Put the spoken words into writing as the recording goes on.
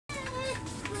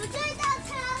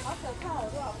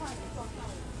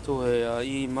对啊，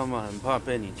依依妈妈很怕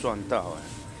被你撞到哎，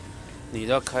你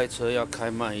要开车要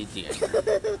开慢一点。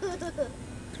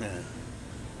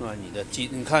那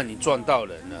你看你撞到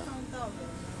人了。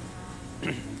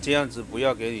这样子不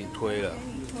要给你推了。给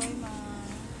你推吗？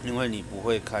因为你不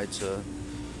会开车。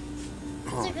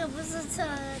这个不是车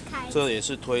开。这也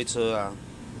是推车啊。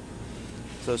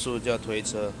这是不是叫推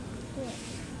车？对。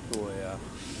对啊。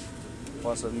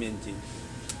花生面筋。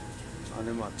安尼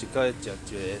嘛，一摆食一个，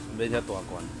免遐大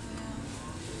罐。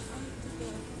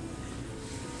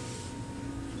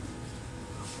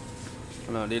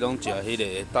那你拢食迄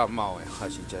个大帽的，还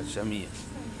是食啥物的？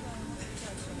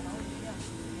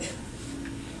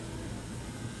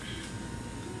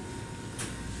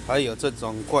还有这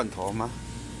种罐头吗？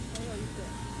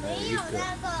还有一个。没有那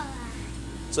个啦。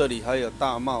这里还有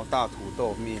大帽大土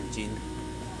豆面筋。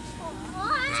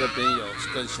这边有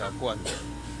更小罐的。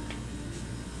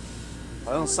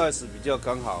好像 size 比较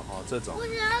刚好哈，这种。我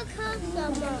想要喝什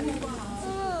么？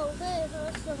我可以喝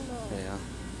什么？对呀。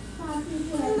妈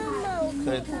妈，可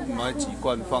以买几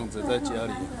罐放着在家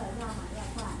里。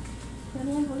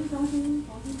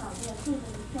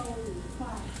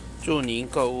祝您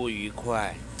购物愉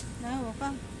快。来，我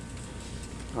放。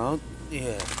好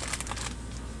耶。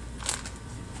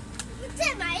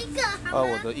再买一个好吗？啊，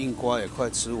我的硬瓜也快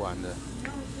吃完了。要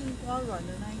硬瓜软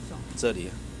的那一种。这里。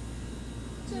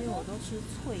因为我都吃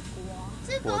脆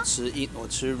瓜。我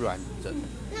吃软的。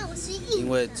那我吃硬。因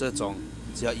为这种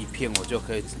只要一片我就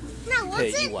可以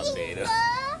配一碗没了。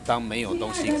当没有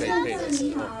东西可以配的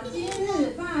时候。今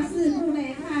日法式布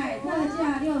雷派特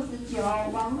价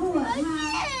69，网络很夯。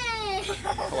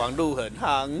网路很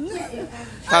夯。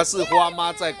他是花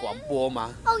妈在广播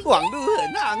吗？网路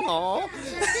很夯哦。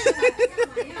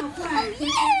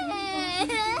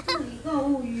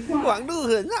网路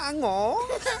很夯哦。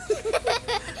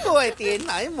快点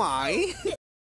来买。